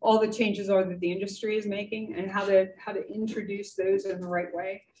 all the changes are that the industry is making, and how to introduce those in the right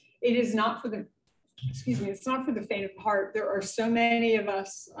way. It is not for the excuse me, it's not for the faint of heart. There are so many of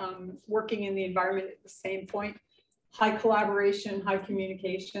us working in the environment at the same point. High collaboration, high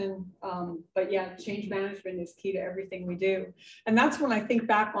communication, but yeah, change management is key to everything we do. And that's when I think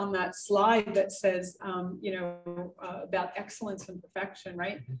back on that slide that says, about excellence and perfection,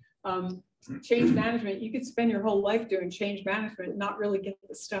 right? Change management, you could spend your whole life doing change management and not really get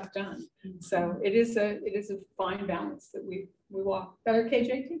the stuff done. So it is a fine balance that we walk. Is that okay,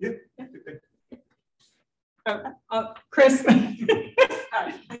 JT? Yeah. Chris.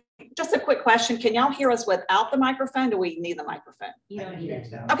 Just a quick question. Can y'all hear us without the microphone? Do we need the microphone?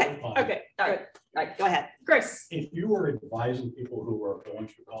 Okay. Okay. All right. Go ahead. Chris. If you were advising people who were going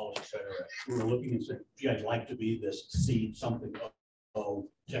through college, et cetera, who were looking and saying, gee, I'd like to be this seed something of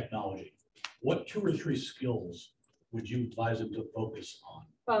technology, what 2 or 3 skills would you advise them to focus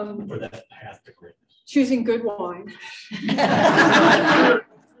on for that path to greatness? Choosing good wine.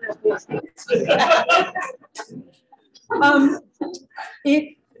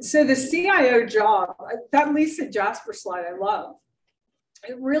 So the CIO job, that Lisa Jasper slide I love.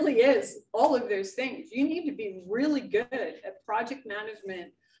 It really is all of those things. You need to be really good at project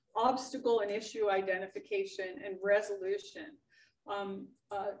management, obstacle and issue identification, and resolution.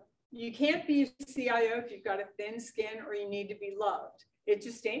 You can't be a CIO if you've got a thin skin or you need to be loved. It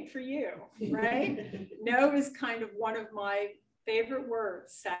just ain't for you, right? No is kind of one of my favorite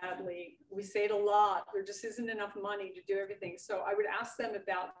words, sadly. We say it a lot. There just isn't enough money to do everything. So I would ask them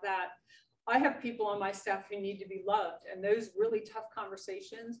about that. I have people on my staff who need to be loved, and those really tough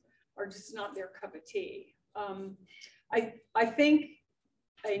conversations are just not their cup of tea. I think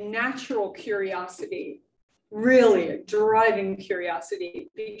a natural curiosity, really a driving curiosity,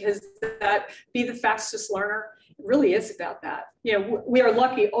 because that be the fastest learner really is about that. You know, we are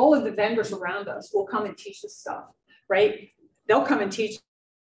lucky. All of the vendors around us will come and teach us stuff, right? They'll come and teach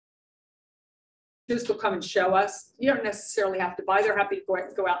us, they'll come and show us. You don't necessarily have to buy. They're happy to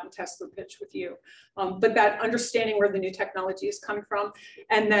go out and test their pitch with you. But that understanding where the new technology is coming from,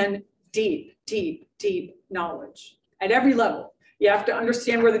 and then deep, deep, deep knowledge at every level. You have to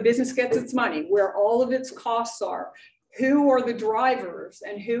understand where the business gets its money, where all of its costs are, who are the drivers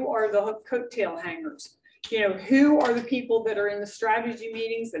and who are the coattail hangers. You know, who are the people that are in the strategy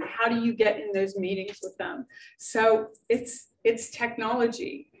meetings and how do you get in those meetings with them? So it's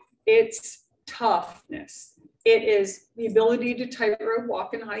technology, it's toughness, it is the ability to tightrope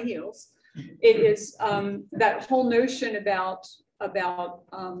walk in high heels. It is that whole notion about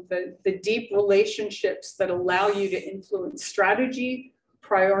the deep relationships that allow you to influence strategy,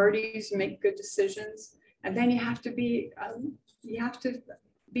 priorities, make good decisions. And then you have to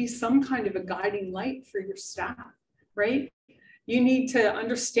be some kind of a guiding light for your staff, right? You need to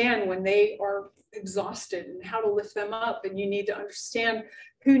understand when they are exhausted and how to lift them up. And you need to understand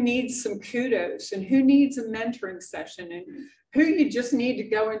who needs some kudos and who needs a mentoring session and who you just need to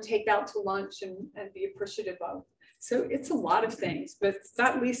go and take out to lunch and be appreciative of. So it's a lot of things, but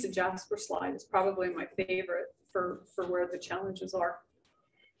that Lisa Jasper slide is probably my favorite for where the challenges are.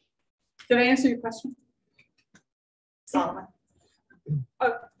 Did I answer your question? Solomon.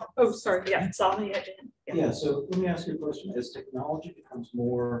 Oh, sorry. Yeah, Solomon. Yeah, so let me ask you a question. As technology becomes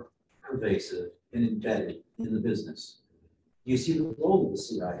more pervasive and embedded in the business, do you see the role of the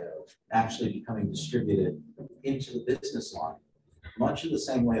CIO actually becoming distributed into the business line? Much in the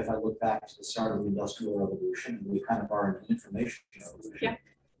same way, if I look back to the start of the Industrial Revolution, and we kind of are in an information revolution, yeah.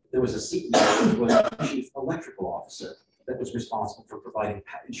 There was a CEO who was a chief electrical officer that was responsible for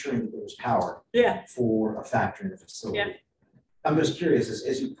ensuring that there was power for a factory and a facility. Yeah. I'm just curious,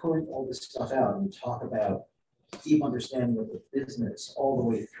 as you point all this stuff out and you talk about deep understanding of the business all the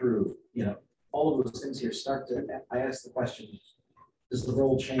way through, you know, all of those things here I ask the question, does the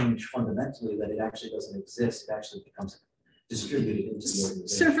role change fundamentally that it actually doesn't exist? It actually becomes distributed into the organization.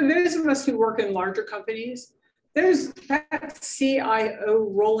 So for those of us who work in larger companies, that CIO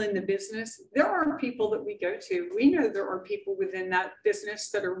role in the business, there are people that we go to. We know there are people within that business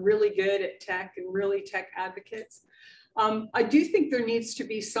that are really good at tech and really tech advocates. I do think there needs to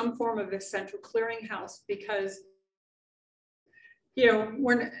be some form of a central clearinghouse because, you know,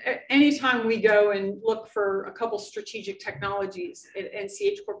 anytime we go and look for a couple strategic technologies at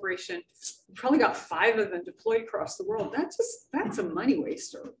NCH Corporation, we probably got 5 of them deployed across the world. That's a money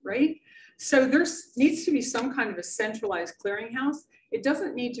waster, right? So there needs to be some kind of a centralized clearinghouse. It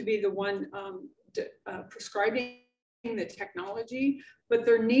doesn't need to be the one prescribing the technology, but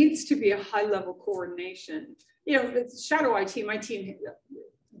there needs to be a high level coordination. You know, the shadow IT, my team,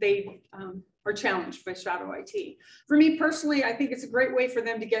 they are challenged by shadow IT. For me personally, I think it's a great way for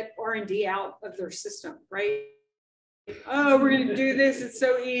them to get R&D out of their system, right? oh, we're going to do this. It's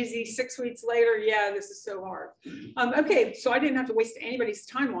so easy. 6 weeks later, yeah, this is so hard. Okay, so I didn't have to waste anybody's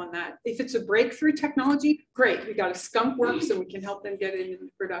time on that. If it's a breakthrough technology, great. We got a skunk work so we can help them get it into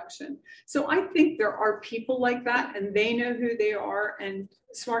production. So I think there are people like that, and they know who they are, and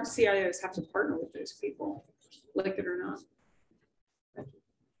smart CIOs have to partner with those people, like it or not.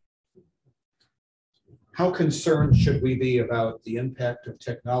 How concerned should we be about the impact of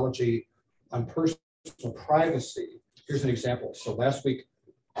technology on personal privacy? Here's an example. So last week,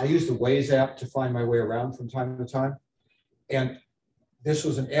 I used the Waze app to find my way around from time to time. And this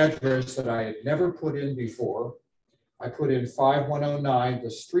was an address that I had never put in before. I put in 5109, the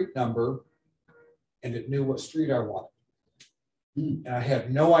street number, and it knew what street I wanted. And I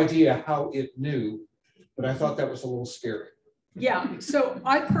had no idea how it knew, but I thought that was a little scary. Yeah, so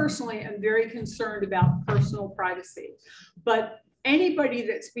I personally am very concerned about personal privacy, but anybody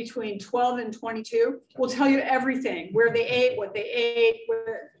that's between 12 and 22 will tell you everything, where they ate, what they ate,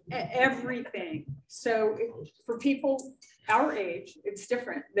 everything. So for people our age, it's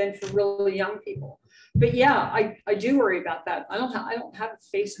different than for really young people. But yeah, I do worry about that. I don't have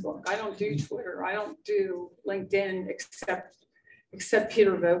Facebook. I don't do Twitter. I don't do LinkedIn, except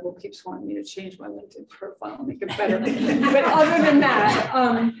Peter Vogel keeps wanting me to change my LinkedIn profile and make it better. But other than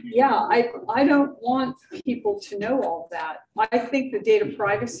that, yeah, I don't want people to know all that. I think the data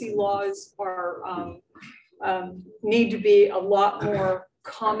privacy laws are need to be a lot more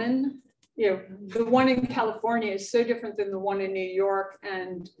common. You know, the one in California is so different than the one in New York,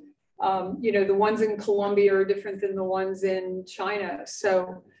 and you know, the ones in Colombia are different than the ones in China.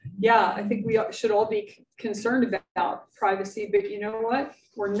 So yeah, I think we should all be concerned about privacy, but you know what?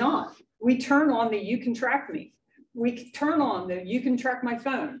 We're not. We turn on the you can track me. We turn on the you can track my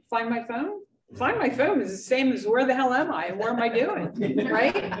phone. Find my phone? Find my phone is the same as where the hell am I and what am I doing,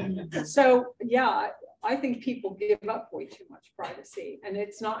 right? So yeah, I think people give up way too much privacy, and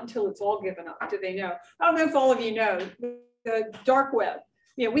it's not until it's all given up do they know. I don't know if all of you know, the dark web,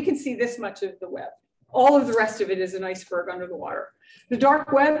 you know, we can see this much of the web. All of the rest of it is an iceberg under the water. The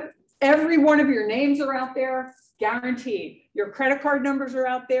dark web, every one of your names are out there, guaranteed. Your credit card numbers are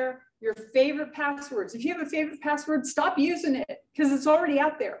out there, your favorite passwords. If you have a favorite password, stop using it because it's already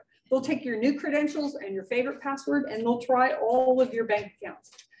out there. They'll take your new credentials and your favorite password and they'll try all of your bank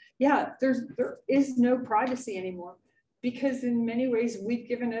accounts. Yeah, there is no privacy anymore because in many ways we've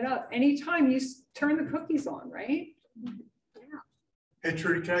given it up. Anytime you turn the cookies on, right? Yeah. Hey,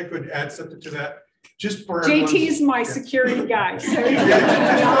 Trude, can I go add something to that? Just for JT's my security guy. So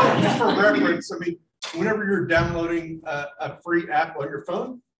just for reference, I mean, whenever you're downloading a free app on your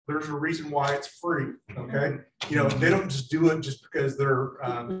phone, there's a reason why it's free. Okay, you know, they don't just do it just because they're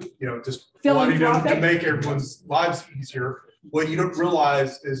you know, just wanting to make everyone's lives easier. What you don't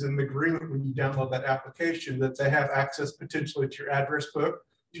realize is in the agreement when you download that application that they have access potentially to your address book,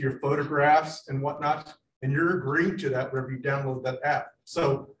 to your photographs and whatnot, and you're agreeing to that whenever you download that app.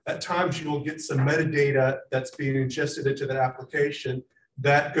 So at times you will get some metadata that's being ingested into the application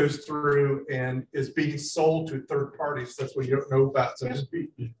that goes through and is being sold to third parties. That's what you don't know about. So just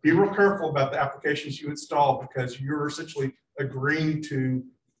be real careful about the applications you install because you're essentially agreeing to,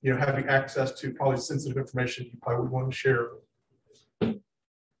 you know, having access to probably sensitive information you probably would want to share.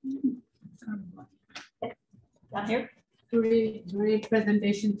 Down here. Great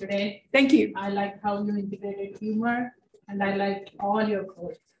presentation today. thank you. I like how you integrated humor, and I like all your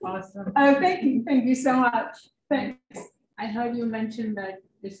quotes. Awesome. Oh, thank you. Thank you so much. Thanks. I heard you mention that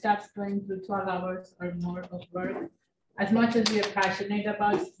it starts going through 12 hours or more of work. As much as we are passionate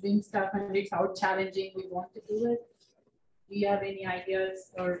about doing stuff and it's how challenging we want to do it, do you have any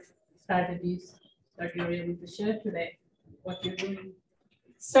ideas or strategies that you're able to share today? What you're doing?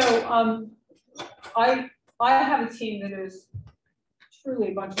 So I have a team that is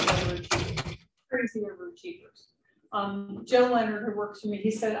truly a bunch of overachievers, crazy overachievers. Joe Leonard, who works for me,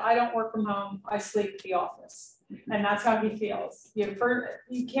 he said, I don't work from home, I sleep at the office. And that's how he feels. You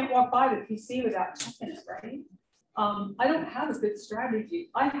can't walk by the PC without checking it, right? I don't have a good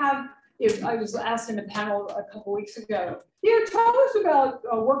strategy. I was asked in a panel a couple weeks ago, tell us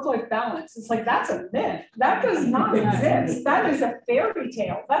about work-life balance. It's like, that's a myth. That does not exist. That is a fairy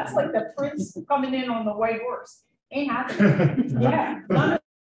tale. That's like the prince coming in on the white horse. Ain't happening. Yeah, none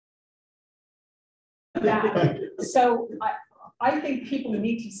of that. So I think people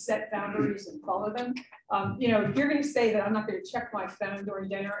need to set boundaries and follow them. You know, if you're going to say that I'm not going to check my phone during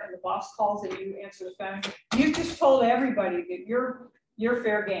dinner and the boss calls and you answer the phone, you just told everybody that you're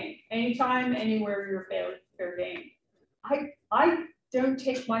fair game. Anytime, anywhere, you're fair game. I don't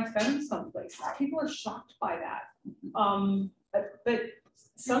take my phone someplace. People are shocked by that. But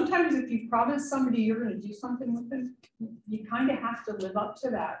sometimes if you promise somebody you're going to do something with them, you kind of have to live up to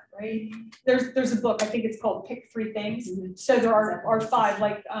that, right? There's a book, I think it's called Pick Three Things. So there are five,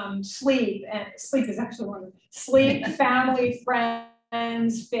 like sleep, and sleep is actually one of them. Sleep, family,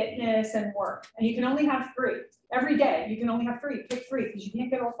 friends, fitness, and work. And you can only have three. Every day, you can only have three. Pick three, because you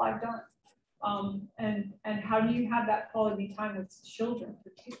can't get all five done. And how do you have that quality time with children,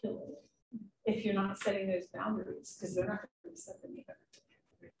 particularly, if you're not setting those boundaries, because they're not going to set them either.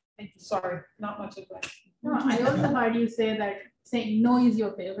 Sorry, not much of that. No, I also heard you say that saying no is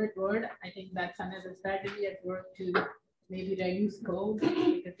your favorite word. I think that's another strategy at work to maybe reduce scope,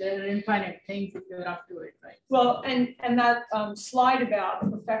 because there are infinite things if you're up to it, right? Well, and that slide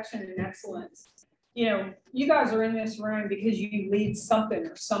about perfection and excellence, you know, you guys are in this room because you lead something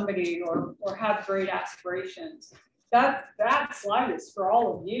or somebody or have great aspirations. That slide is for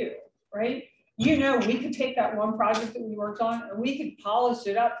all of you, right? You know, we could take that one project that we worked on and we could polish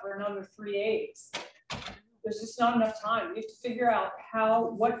it up for another 3 days. There's just not enough time. You have to figure out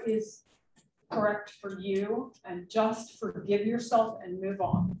what is correct for you and just forgive yourself and move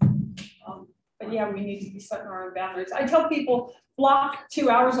on. But yeah, we need to be setting our own boundaries. I tell people, block 2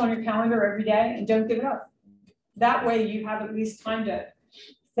 hours on your calendar every day and don't give it up. That way you have at least time to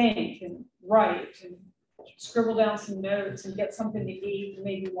think and write and scribble down some notes and get something to eat and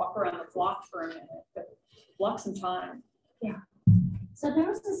maybe walk around the block for a minute, but block some time. Yeah. So there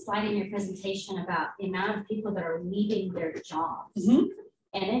was a slide in your presentation about the amount of people that are leaving their jobs, and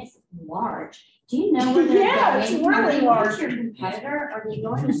it's large. Do you know where they're going? It's really large. Your competitor, are they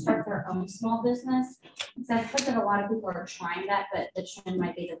going to start their own small business? Because I feel that a lot of people are trying that, but the trend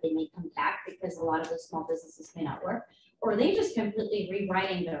might be that they may come back because a lot of those small businesses may not work, or are they just completely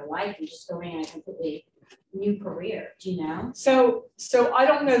rewriting their life and just going in a completely new career? Do you know? So I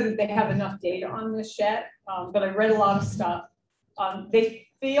don't know that they have enough data on this yet, but I read a lot of stuff. They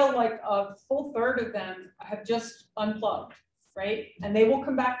feel like a full third of them have just unplugged, right? And they will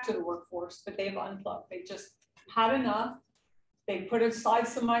come back to the workforce, but they've unplugged. They just had enough. They put aside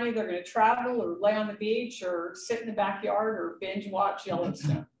some money. They're going to travel or lay on the beach or sit in the backyard or binge watch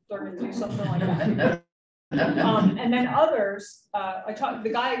Yellowstone. They're going to do something like that. And then others,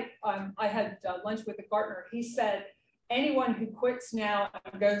 the guy I had lunch with at Gartner, he said, anyone who quits now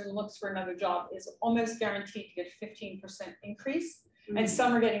and goes and looks for another job is almost guaranteed to get a 15% increase, and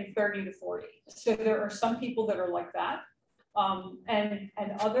some are getting 30 to 40. So there are some people that are like that, and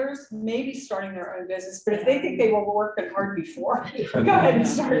others may be starting their own business, but if they think they were working hard before, go ahead and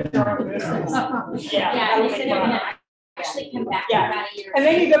start your own business. Yeah, and they said they're going to actually come back in about a year. And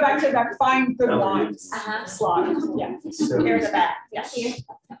then you go back to that find good lines slide. Yeah. So here's the back. Yeah.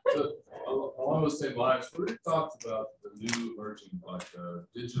 So, along those same lines, what are your thoughts about the new emerging, like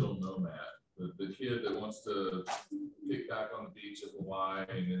digital nomad, the kid that wants to kick back on the beach at the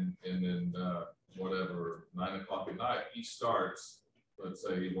wine and then whatever, 9 o'clock at night, he starts, let's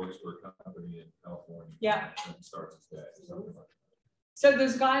say he works for a company in California. Yeah. And starts his day, something like that. So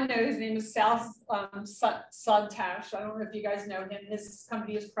there's a guy I know, his name is Sal Sodtash. I don't know if you guys know him. His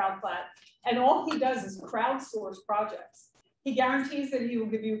company is CrowdPlat. And all he does is crowdsource projects. He guarantees that he will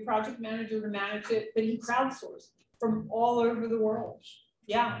give you a project manager to manage it, but he crowdsources from all over the world.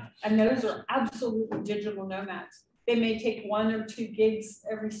 Yeah, and those are absolutely digital nomads. They may take 1 or 2 gigs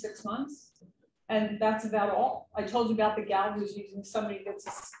every 6 months, and that's about all. I told you about the gal who's using somebody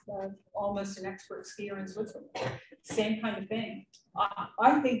that's almost an expert skier in Switzerland. Same kind of thing.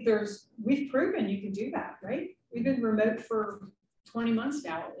 I think we've proven you can do that, right? We've been remote for 20 months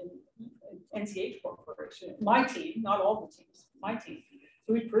now in NCH Corporation. My team, not all the teams, my team.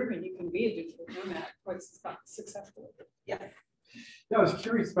 So we've proven you can be a digital nomad quite successfully. Yeah. Yeah, I was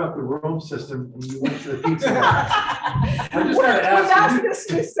curious about the Rome system when you went to the pizza. I just got to ask. Ask the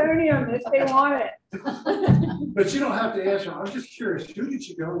Smithsonian if they want it. But you don't have to answer. I'm just curious, who did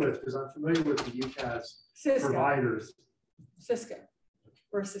you go with? Because I'm familiar with the UCAS providers. Cisco.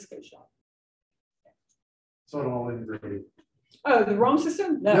 We're a Cisco shop. So it all integrated. Oh, the Rome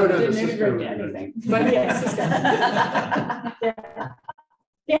system? No, it didn't integrate to anything. But yeah, Cisco.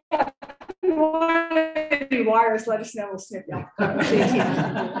 Yeah. Wires, let us know. We'll snip you.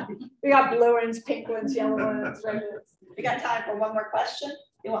 We got blue ones, pink ones, yellow ones, red ones. We got time for one more question.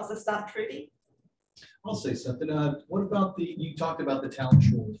 Who wants to stop Trude? I'll say something. What about you talked about the talent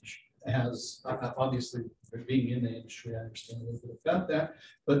shortage as obviously being in the industry, I understand a little bit about that,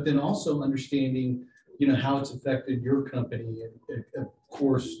 but then also understanding, how it's affected your company and of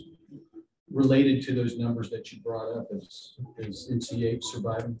course, related to those numbers that you brought up is NCH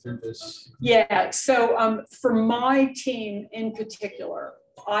surviving through this? Yeah, so for my team in particular,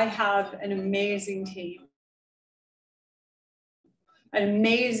 I have an amazing team. an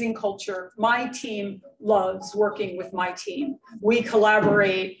amazing culture. My team loves working with my team. We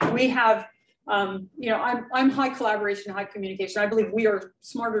collaborate. We have, I'm high collaboration, high communication. I believe we are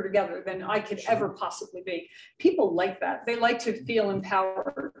smarter together than I could ever possibly be. People like that. They like to feel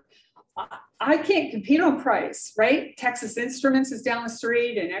empowered. I can't compete on price, right? Texas Instruments is down the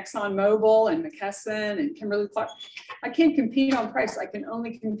street, and Exxon Mobil and McKesson and Kimberly-Clark. I can't compete on price. I can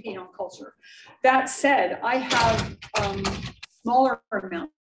only compete on culture. That said, I have smaller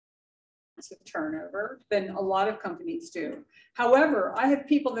amounts of turnover than a lot of companies do. However, I have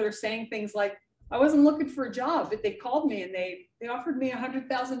people that are saying things like, I wasn't looking for a job, but they called me and they offered me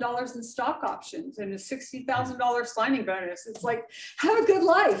 $100,000 in stock options and a $60,000 signing bonus. It's like, have a good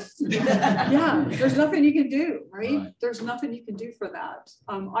life. Yeah, there's nothing you can do, right? There's nothing you can do for that.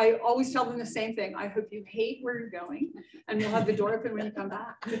 I always tell them the same thing. I hope you hate where you're going and you'll have the door open when you come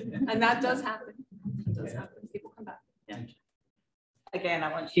back. And that does happen. It does happen. People come back. Yeah. Again,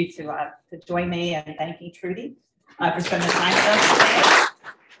 I want you to join me in thanking Trude for spending the time with us today.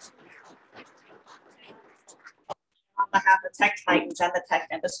 On behalf of Tech Titans and the Tech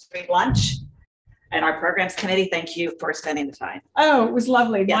Industry Lunch and our programs committee, thank you for spending the time. Oh, it was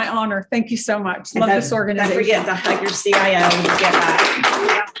lovely. Yes. My honor. Thank you so much. And Love this organization. Don't forget to hug your CIO when you get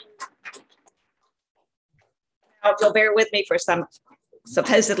back. Now, if you'll bear with me for some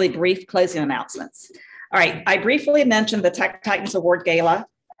supposedly brief closing announcements. All right, I briefly mentioned the Tech Titans Award Gala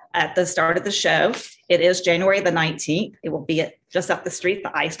at the start of the show. It is January the 19th. It will be just up the street,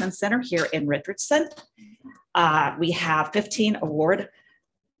 the Eisman Center here in Richardson. We have 15 awards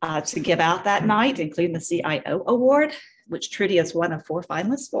to give out that night, including the CIO Award, which Trude is one of 4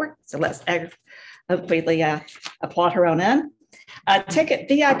 finalists for. So let's hopefully applaud her on in.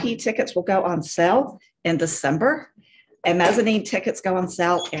 VIP tickets will go on sale in December, and mezzanine tickets go on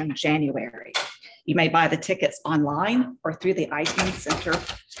sale in January. You may buy the tickets online or through the Eisman Center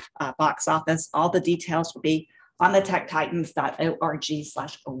box office. All the details will be on the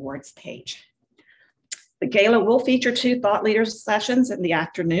techtitans.org/awards page. The gala will feature 2 thought leaders sessions in the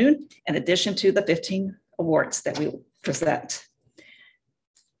afternoon, in addition to the 15 awards that we will present.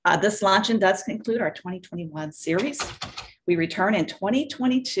 This luncheon does conclude our 2021 series. We return in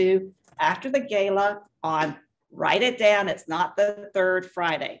 2022 after the gala on, write it down, it's not the 3rd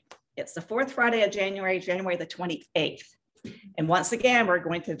Friday. It's the 4th Friday of January, January the 28th. And once again, we're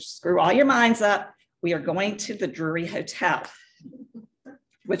going to screw all your minds up. We are going to the Drury Hotel,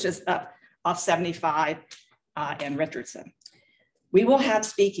 which is up off 75 in Richardson. We will have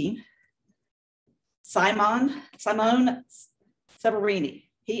speaking Simone Severini.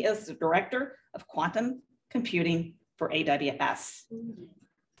 He is the Director of Quantum Computing for AWS.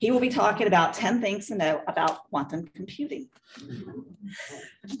 He will be talking about 10 things to know about quantum computing.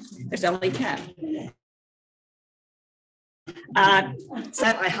 There's only 10.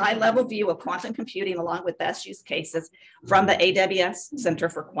 Set a high-level view of quantum computing along with best use cases from the AWS Center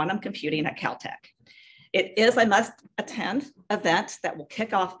for Quantum Computing at Caltech. It is a must-attend event that will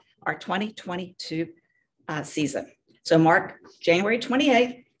kick off our 2022 season. So mark January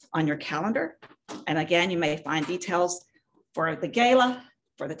 28th on your calendar. And again, you may find details for the gala,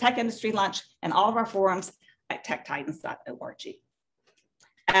 for the Tech Industry Lunch, and all of our forums at techtitans.org.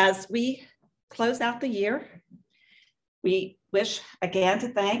 As we close out the year, we wish again to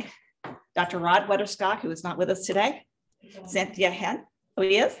thank Dr. Rod Wetterstock, who is not with us today, Cynthia Hen, oh,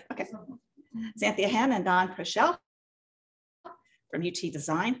 he is? Okay. Cynthia Hen and Don Prochelle from UT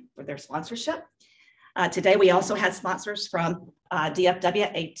Design for their sponsorship. Today, we also had sponsors from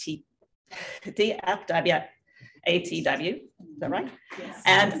DFW ATW, is that right? Yes.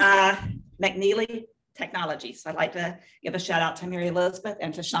 And McNeely Technologies. So I'd like to give a shout out to Mary Elizabeth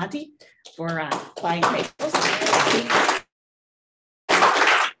and to Shanti for buying tables.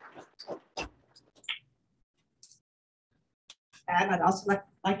 And I'd also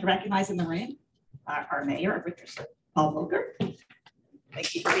like to recognize in the room our mayor of Richardson, Paul Volker.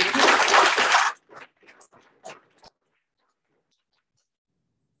 Thank you for being here.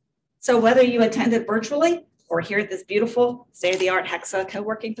 So whether you attended virtually or here at this beautiful state-of-the-art Hexa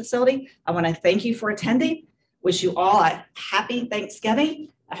co-working facility, I want to thank you for attending. Wish you all a happy Thanksgiving.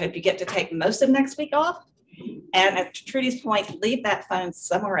 I hope you get to take most of next week off. And at Trudy's point, leave that phone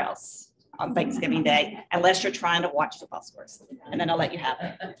somewhere else on Thanksgiving Day, unless you're trying to watch the bus course. And then I'll let you have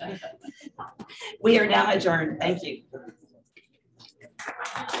it. We are now adjourned. Thank you.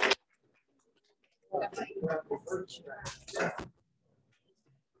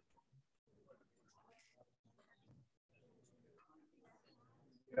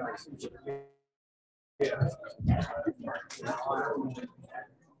 Yeah.